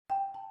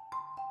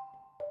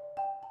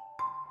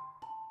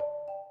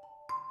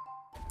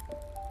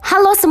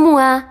Halo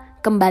semua,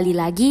 kembali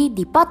lagi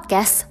di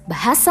podcast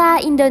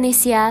Bahasa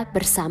Indonesia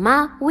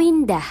bersama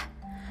Windah.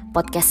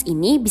 Podcast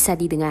ini bisa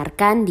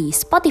didengarkan di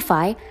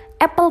Spotify,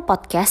 Apple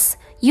Podcast,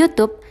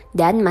 YouTube,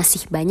 dan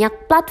masih banyak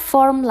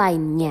platform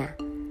lainnya.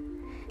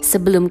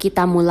 Sebelum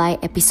kita mulai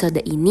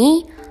episode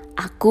ini,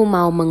 aku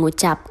mau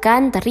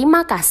mengucapkan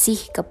terima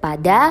kasih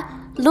kepada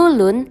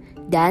Lulun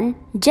dan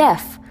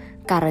Jeff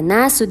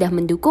karena sudah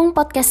mendukung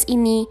podcast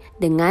ini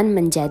dengan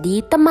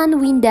menjadi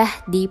teman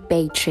Windah di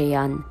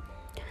Patreon.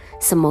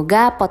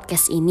 Semoga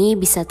podcast ini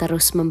bisa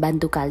terus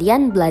membantu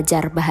kalian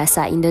belajar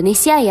bahasa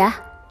Indonesia ya.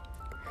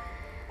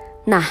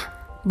 Nah,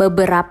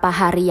 beberapa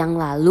hari yang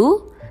lalu,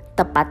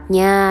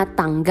 tepatnya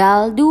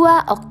tanggal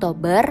 2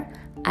 Oktober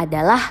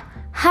adalah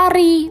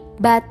Hari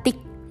Batik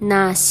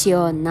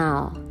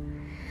Nasional.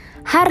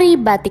 Hari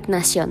Batik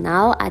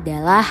Nasional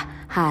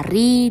adalah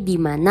hari di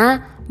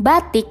mana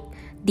batik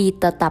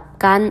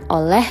ditetapkan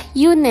oleh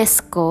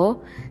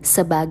UNESCO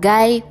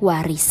sebagai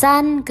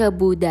warisan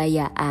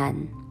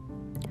kebudayaan.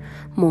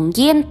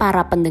 Mungkin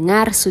para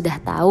pendengar sudah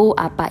tahu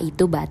apa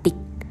itu batik.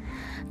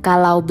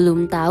 Kalau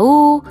belum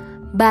tahu,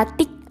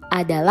 batik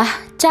adalah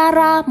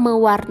cara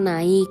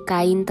mewarnai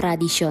kain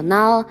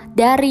tradisional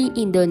dari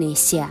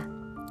Indonesia.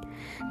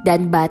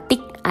 Dan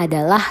batik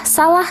adalah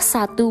salah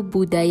satu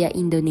budaya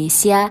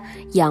Indonesia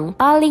yang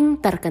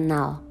paling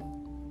terkenal.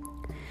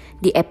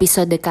 Di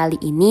episode kali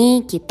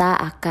ini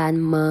kita akan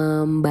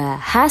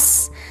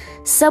membahas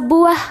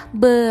sebuah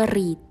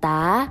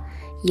berita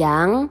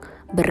yang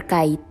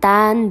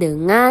berkaitan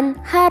dengan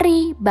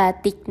Hari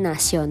Batik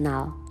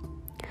Nasional.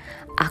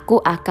 Aku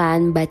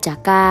akan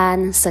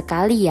bacakan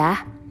sekali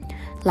ya,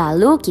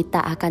 lalu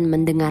kita akan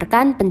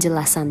mendengarkan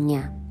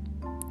penjelasannya.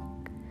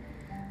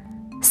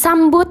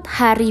 Sambut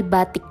Hari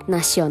Batik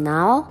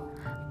Nasional,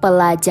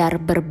 pelajar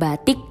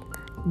berbatik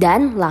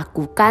dan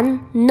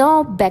lakukan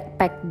No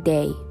Backpack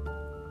Day.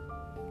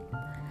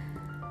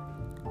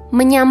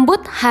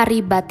 Menyambut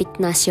Hari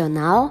Batik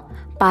Nasional,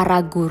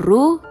 para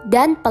guru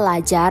dan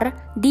pelajar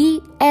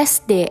di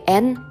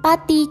SDN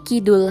Pati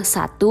Kidul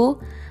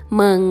 1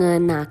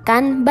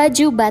 mengenakan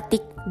baju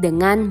batik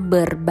dengan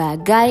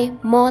berbagai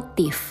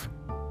motif.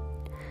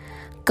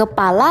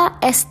 Kepala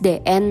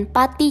SDN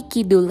Pati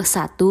Kidul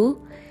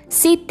 1,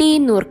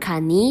 Siti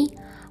Nurkani,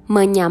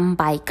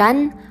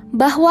 menyampaikan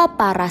bahwa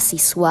para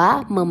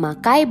siswa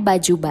memakai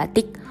baju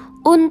batik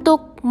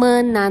untuk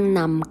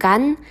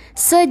menanamkan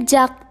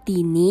sejak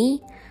dini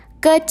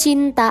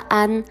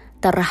kecintaan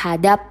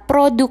terhadap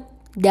produk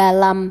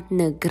dalam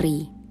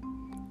negeri.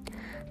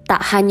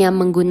 Tak hanya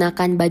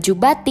menggunakan baju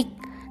batik,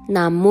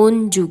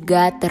 namun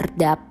juga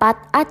terdapat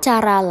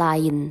acara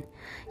lain,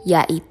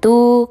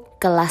 yaitu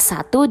kelas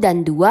 1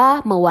 dan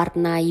 2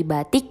 mewarnai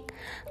batik,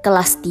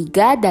 kelas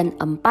 3 dan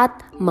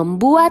 4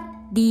 membuat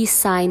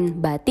desain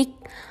batik,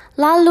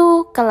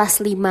 lalu kelas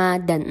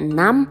 5 dan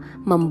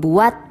 6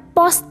 membuat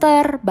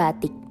poster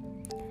batik.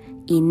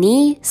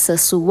 Ini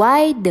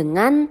sesuai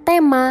dengan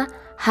tema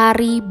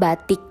Hari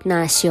Batik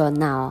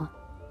Nasional.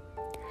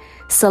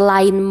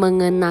 Selain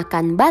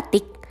mengenakan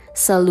batik,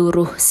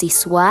 seluruh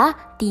siswa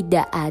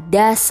tidak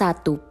ada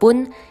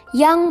satupun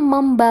yang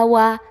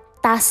membawa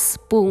tas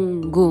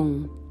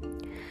punggung.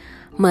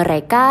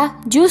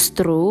 Mereka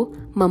justru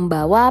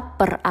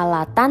membawa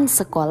peralatan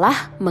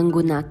sekolah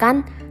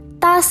menggunakan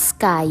tas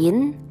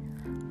kain,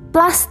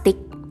 plastik,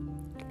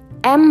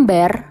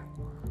 ember,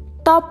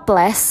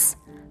 toples,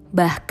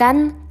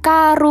 bahkan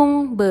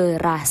karung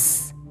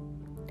beras.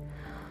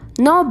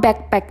 No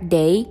Backpack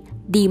Day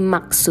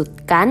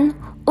dimaksudkan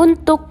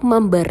untuk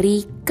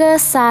memberi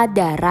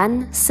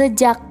kesadaran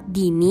sejak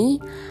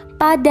dini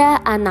pada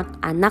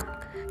anak-anak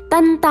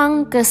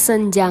tentang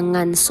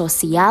kesenjangan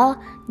sosial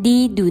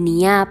di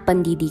dunia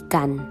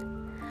pendidikan.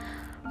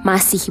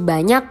 Masih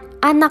banyak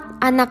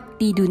anak-anak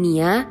di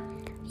dunia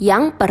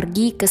yang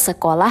pergi ke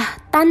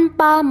sekolah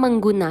tanpa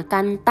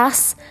menggunakan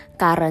tas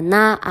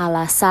karena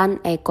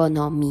alasan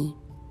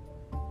ekonomi.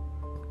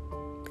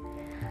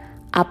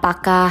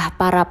 Apakah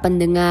para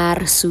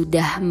pendengar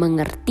sudah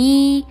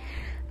mengerti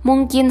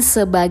mungkin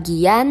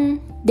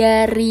sebagian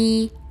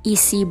dari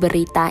isi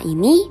berita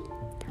ini?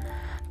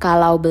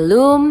 Kalau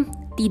belum,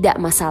 tidak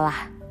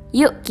masalah.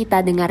 Yuk kita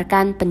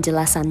dengarkan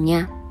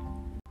penjelasannya.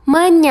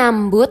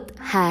 Menyambut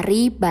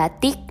Hari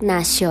Batik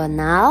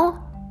Nasional.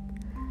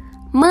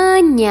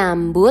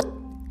 Menyambut,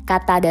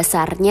 kata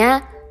dasarnya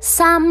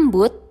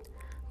sambut,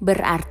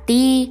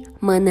 berarti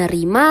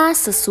menerima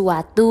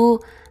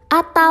sesuatu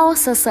atau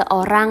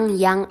seseorang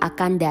yang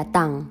akan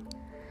datang.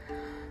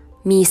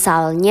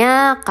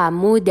 Misalnya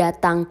kamu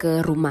datang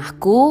ke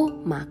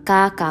rumahku,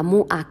 maka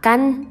kamu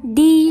akan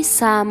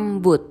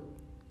disambut.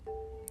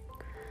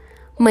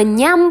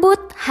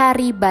 Menyambut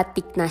Hari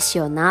Batik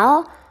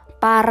Nasional,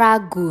 para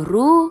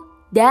guru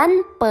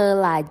dan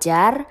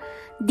pelajar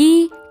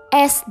di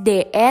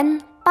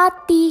SDN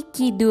Pati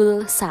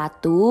Kidul 1.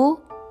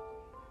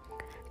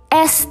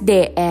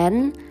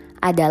 SDN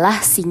adalah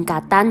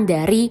singkatan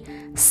dari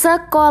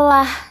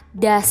Sekolah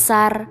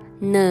Dasar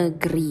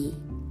Negeri.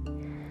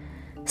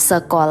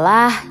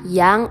 Sekolah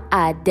yang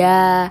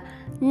ada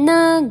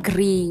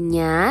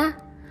negerinya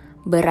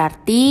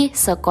berarti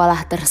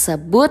sekolah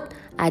tersebut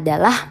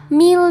adalah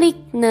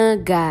milik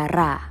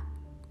negara.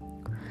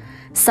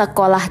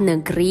 Sekolah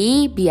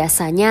negeri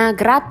biasanya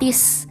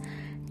gratis,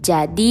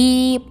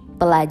 jadi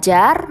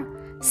pelajar,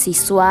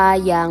 siswa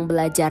yang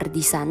belajar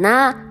di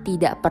sana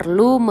tidak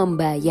perlu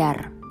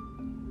membayar.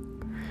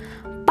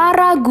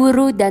 Para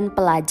guru dan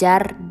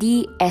pelajar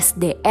di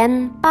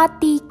SDN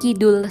Pati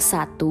Kidul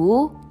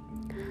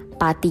 1,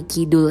 Pati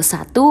Kidul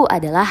 1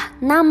 adalah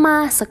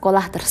nama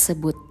sekolah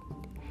tersebut,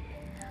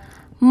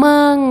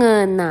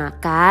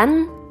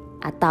 mengenakan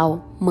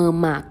atau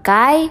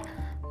memakai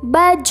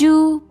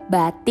baju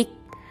batik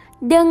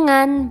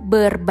dengan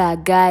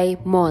berbagai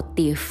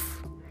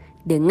motif,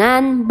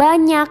 dengan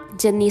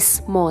banyak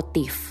jenis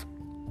motif.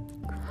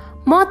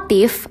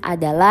 Motif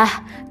adalah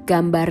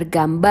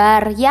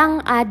gambar-gambar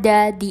yang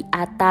ada di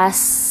atas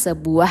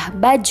sebuah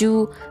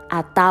baju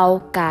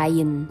atau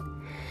kain.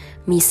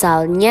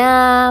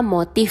 Misalnya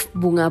motif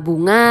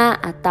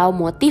bunga-bunga atau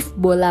motif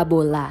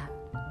bola-bola.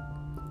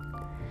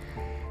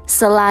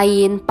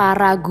 Selain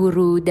para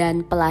guru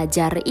dan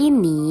pelajar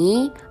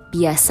ini,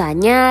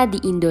 biasanya di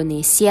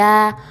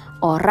Indonesia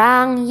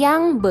orang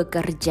yang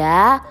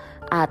bekerja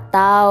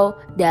atau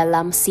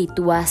dalam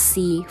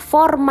situasi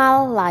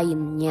formal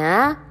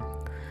lainnya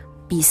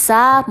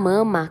bisa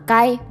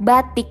memakai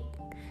batik.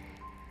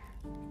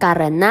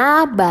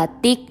 Karena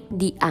batik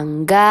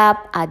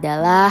dianggap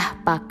adalah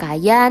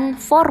pakaian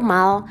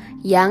formal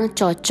yang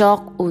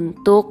cocok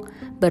untuk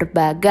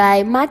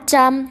berbagai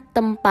macam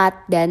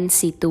tempat dan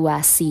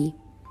situasi.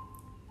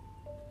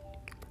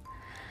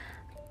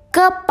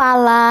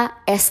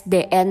 Kepala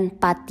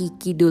SDN Pati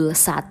Kidul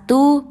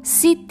 1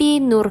 Siti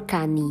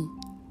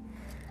Nurkani.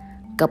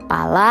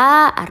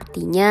 Kepala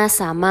artinya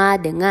sama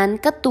dengan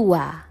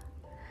ketua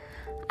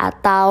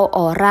atau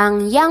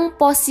orang yang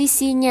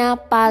posisinya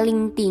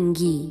paling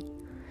tinggi,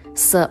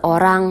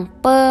 seorang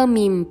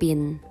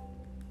pemimpin.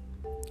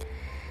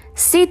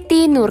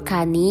 Siti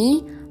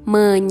Nurkani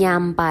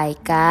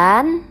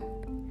menyampaikan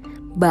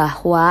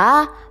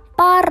bahwa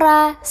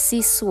para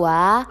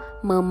siswa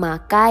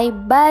memakai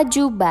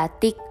baju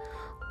batik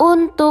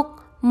untuk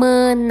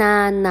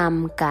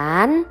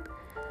menanamkan,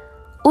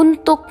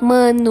 untuk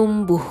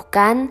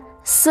menumbuhkan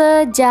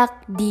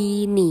sejak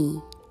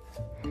dini.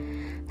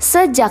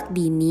 Sejak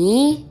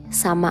dini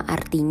sama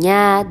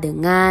artinya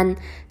dengan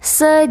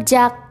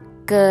sejak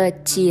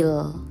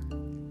kecil.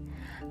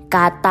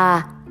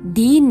 Kata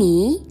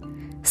dini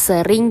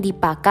sering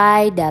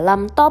dipakai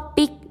dalam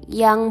topik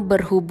yang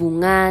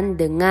berhubungan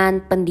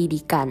dengan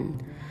pendidikan.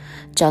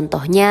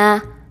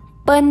 Contohnya,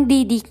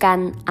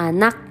 pendidikan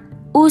anak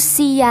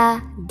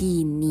usia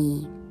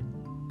dini.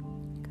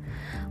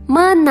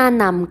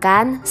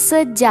 Menanamkan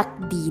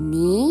sejak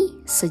dini,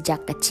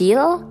 sejak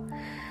kecil,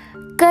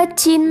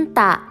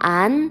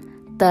 kecintaan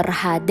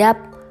terhadap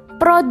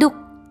produk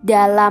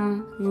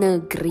dalam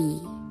negeri.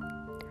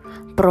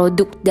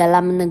 Produk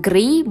dalam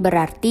negeri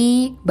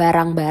berarti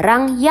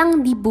barang-barang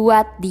yang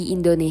dibuat di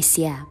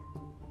Indonesia.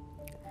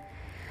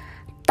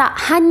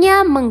 Tak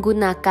hanya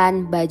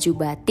menggunakan baju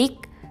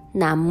batik,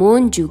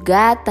 namun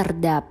juga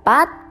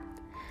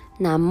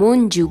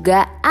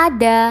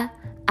ada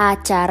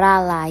acara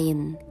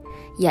lain,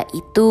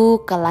 yaitu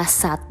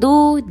kelas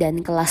 1 dan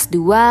kelas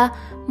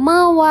 2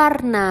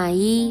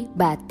 mewarnai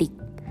batik.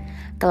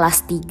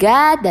 Kelas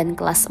 3 dan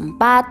kelas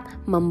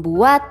 4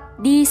 membuat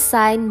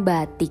desain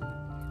batik.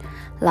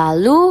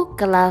 Lalu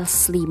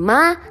kelas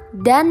 5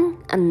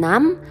 dan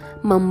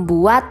 6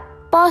 membuat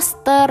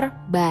poster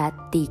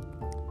batik.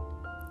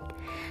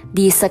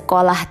 Di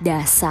sekolah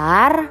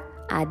dasar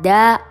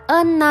ada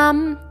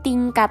 6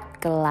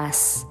 tingkat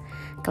kelas.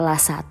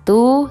 Kelas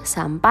 1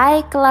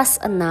 sampai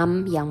kelas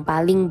 6 yang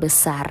paling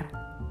besar.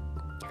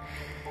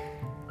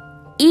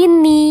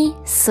 Ini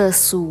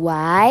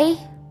sesuai,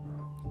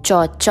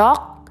 cocok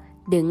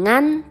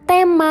dengan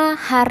tema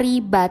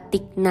Hari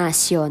Batik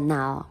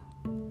Nasional.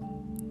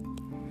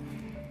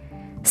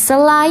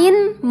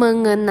 Selain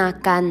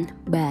mengenakan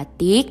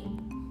batik,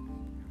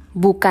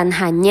 bukan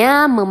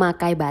hanya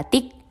memakai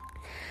batik,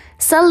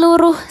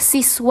 seluruh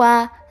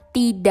siswa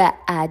tidak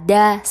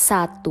ada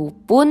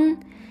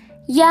satupun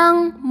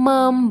yang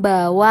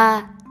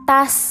membawa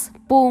tas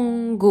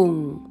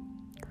punggung.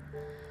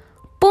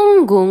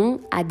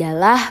 Punggung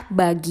adalah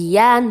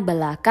bagian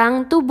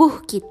belakang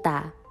tubuh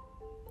kita.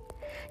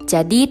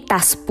 Jadi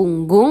tas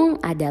punggung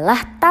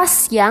adalah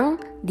tas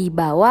yang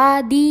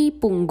dibawa di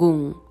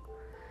punggung.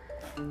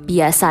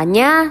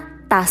 Biasanya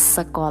tas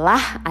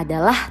sekolah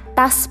adalah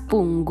tas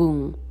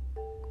punggung.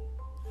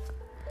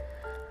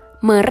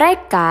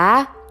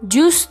 Mereka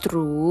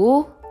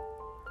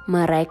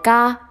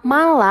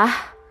malah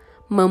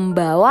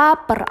membawa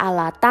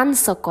peralatan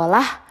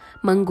sekolah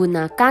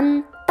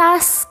menggunakan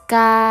tas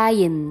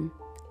kain.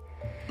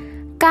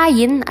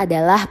 Kain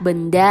adalah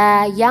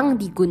benda yang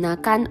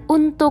digunakan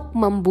untuk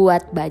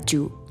membuat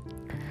baju,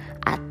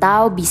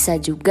 atau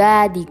bisa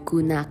juga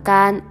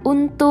digunakan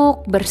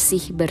untuk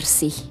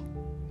bersih-bersih.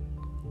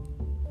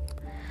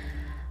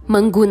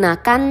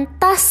 Menggunakan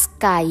tas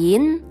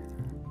kain,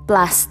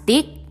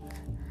 plastik,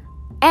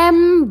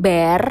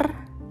 ember,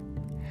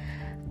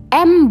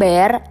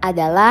 Ember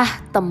adalah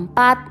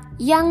tempat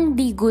yang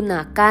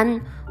digunakan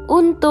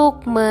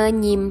untuk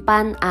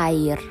menyimpan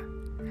air.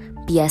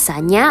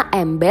 Biasanya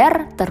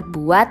ember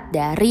terbuat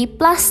dari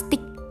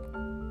plastik.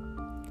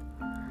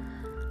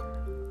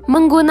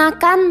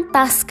 Menggunakan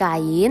tas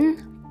kain,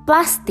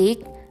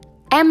 plastik,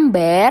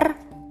 ember,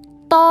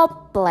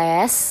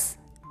 toples.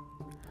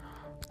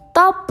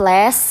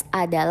 Toples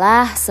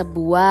adalah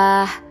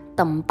sebuah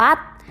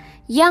tempat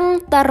yang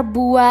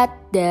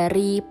terbuat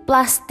dari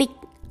plastik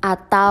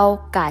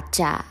atau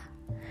kaca.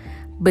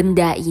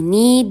 Benda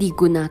ini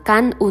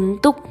digunakan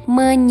untuk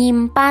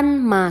menyimpan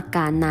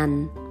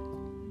makanan.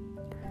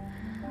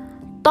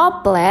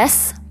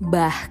 Toples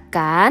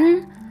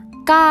bahkan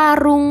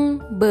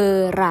karung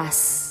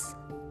beras.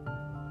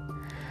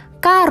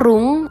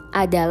 Karung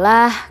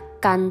adalah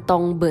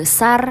kantong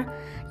besar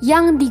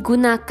yang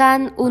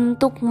digunakan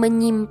untuk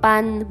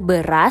menyimpan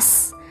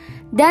beras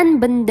dan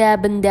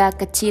benda-benda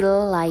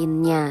kecil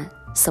lainnya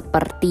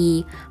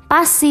seperti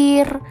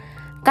pasir,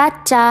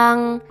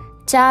 kacang,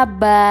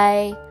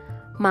 cabai,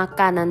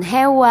 makanan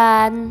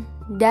hewan,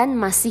 dan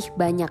masih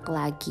banyak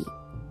lagi.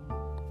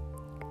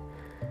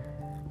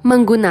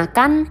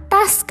 Menggunakan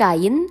tas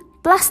kain,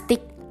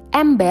 plastik,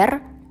 ember,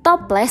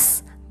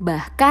 toples,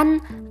 bahkan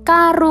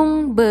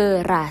karung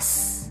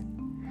beras.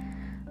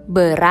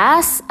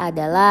 Beras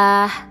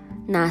adalah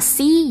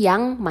nasi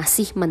yang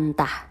masih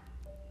mentah.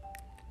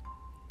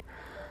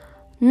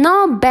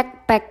 No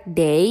Backpack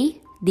Day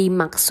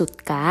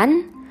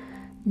dimaksudkan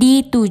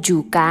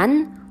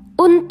ditujukan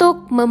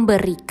untuk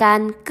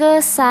memberikan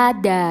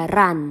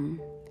kesadaran.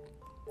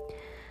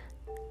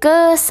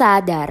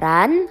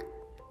 Kesadaran,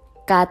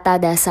 kata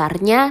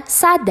dasarnya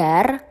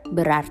sadar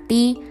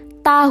berarti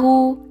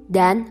tahu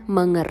dan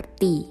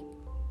mengerti.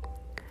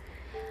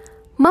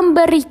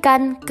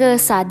 Memberikan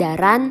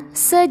kesadaran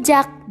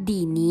sejak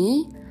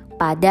dini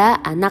pada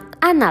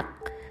anak-anak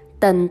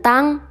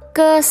tentang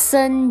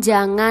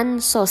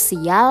kesenjangan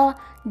sosial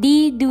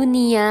di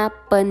dunia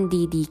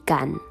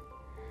pendidikan.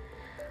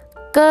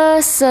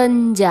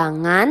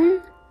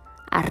 Kesenjangan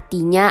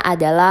artinya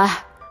adalah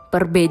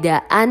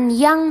perbedaan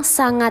yang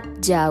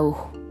sangat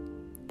jauh.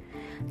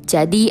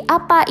 Jadi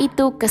apa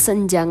itu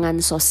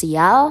kesenjangan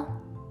sosial?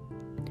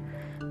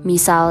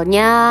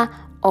 Misalnya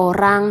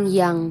orang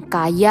yang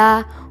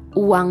kaya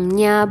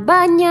uangnya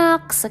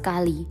banyak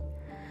sekali,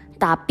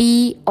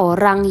 tapi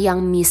orang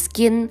yang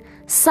miskin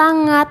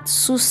sangat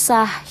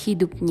susah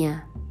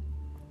hidupnya.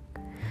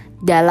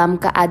 Dalam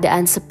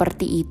keadaan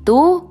seperti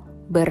itu,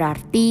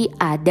 berarti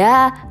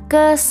ada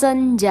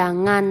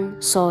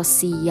kesenjangan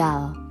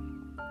sosial.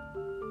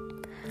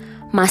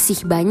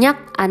 Masih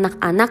banyak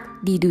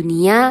anak-anak di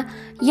dunia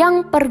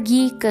yang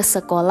pergi ke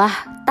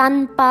sekolah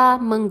tanpa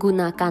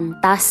menggunakan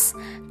tas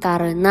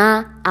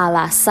karena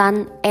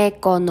alasan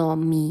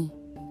ekonomi.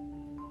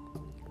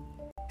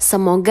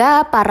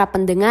 Semoga para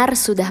pendengar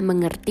sudah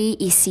mengerti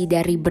isi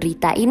dari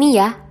berita ini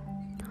ya.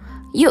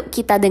 Yuk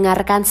kita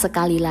dengarkan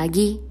sekali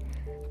lagi.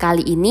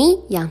 Kali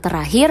ini yang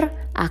terakhir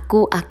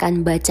aku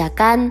akan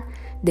bacakan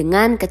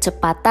dengan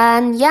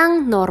kecepatan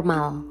yang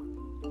normal.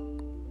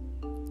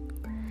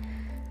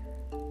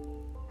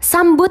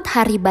 Sambut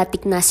Hari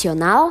Batik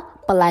Nasional,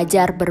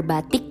 pelajar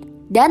berbatik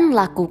dan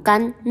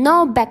lakukan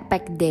No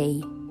Backpack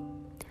Day.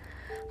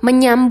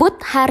 Menyambut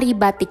Hari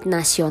Batik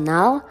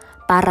Nasional,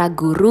 para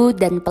guru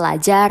dan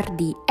pelajar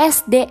di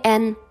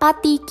SDN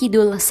Pati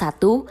Kidul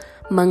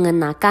 1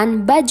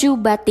 mengenakan baju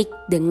batik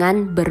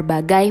dengan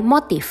berbagai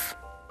motif.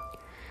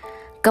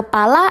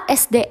 Kepala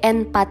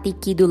SDN Pati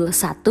Kidul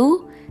 1,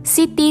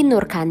 Siti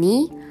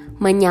Nurkani,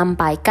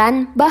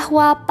 menyampaikan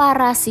bahwa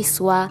para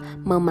siswa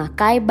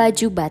memakai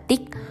baju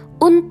batik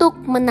untuk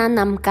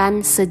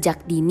menanamkan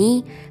sejak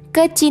dini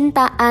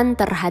kecintaan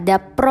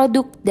terhadap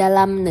produk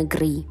dalam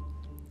negeri.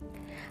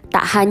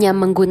 Tak hanya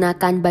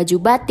menggunakan baju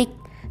batik,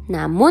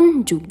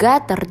 namun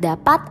juga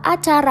terdapat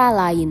acara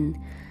lain,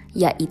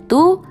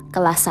 yaitu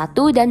kelas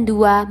 1 dan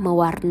 2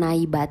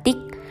 mewarnai batik,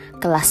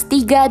 kelas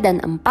 3 dan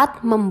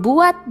 4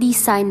 membuat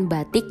desain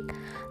batik,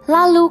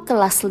 lalu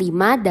kelas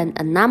 5 dan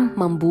 6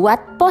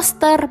 membuat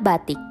poster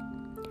batik.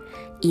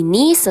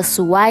 Ini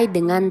sesuai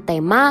dengan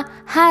tema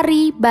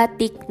Hari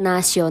Batik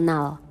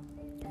Nasional.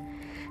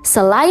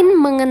 Selain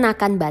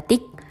mengenakan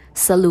batik,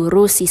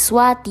 seluruh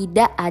siswa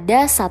tidak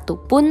ada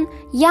satupun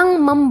yang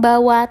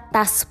membawa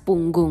tas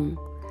punggung.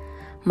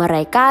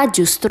 Mereka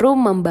justru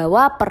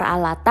membawa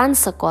peralatan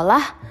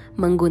sekolah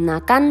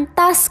menggunakan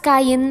tas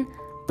kain,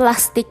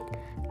 plastik,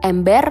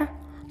 ember,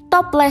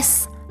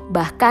 toples,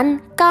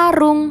 bahkan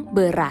karung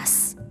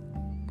beras.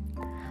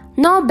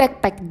 No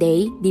Backpack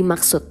Day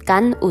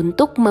dimaksudkan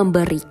untuk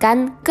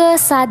memberikan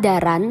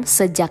kesadaran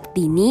sejak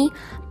dini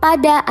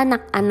pada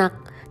anak-anak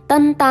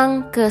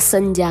tentang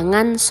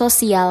kesenjangan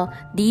sosial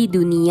di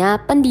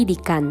dunia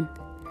pendidikan.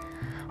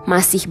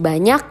 Masih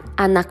banyak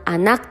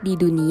anak-anak di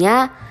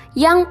dunia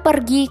yang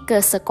pergi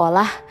ke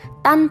sekolah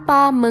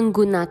tanpa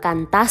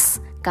menggunakan tas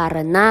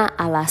karena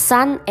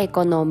alasan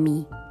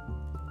ekonomi.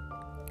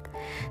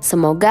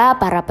 Semoga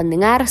para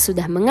pendengar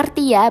sudah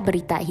mengerti ya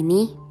berita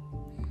ini.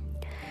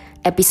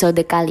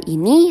 Episode kali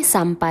ini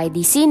sampai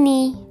di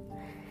sini.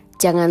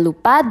 Jangan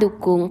lupa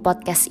dukung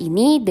podcast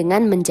ini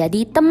dengan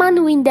menjadi teman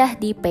Windah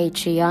di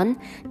Patreon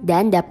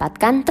dan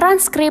dapatkan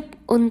transkrip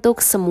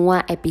untuk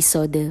semua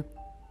episode.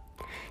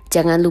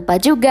 Jangan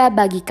lupa juga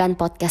bagikan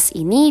podcast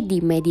ini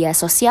di media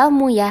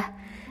sosialmu ya,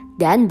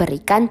 dan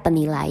berikan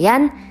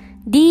penilaian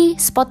di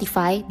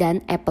Spotify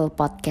dan Apple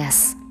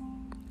Podcast.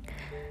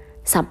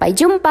 Sampai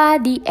jumpa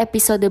di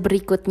episode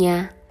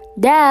berikutnya.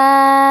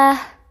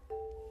 Dah.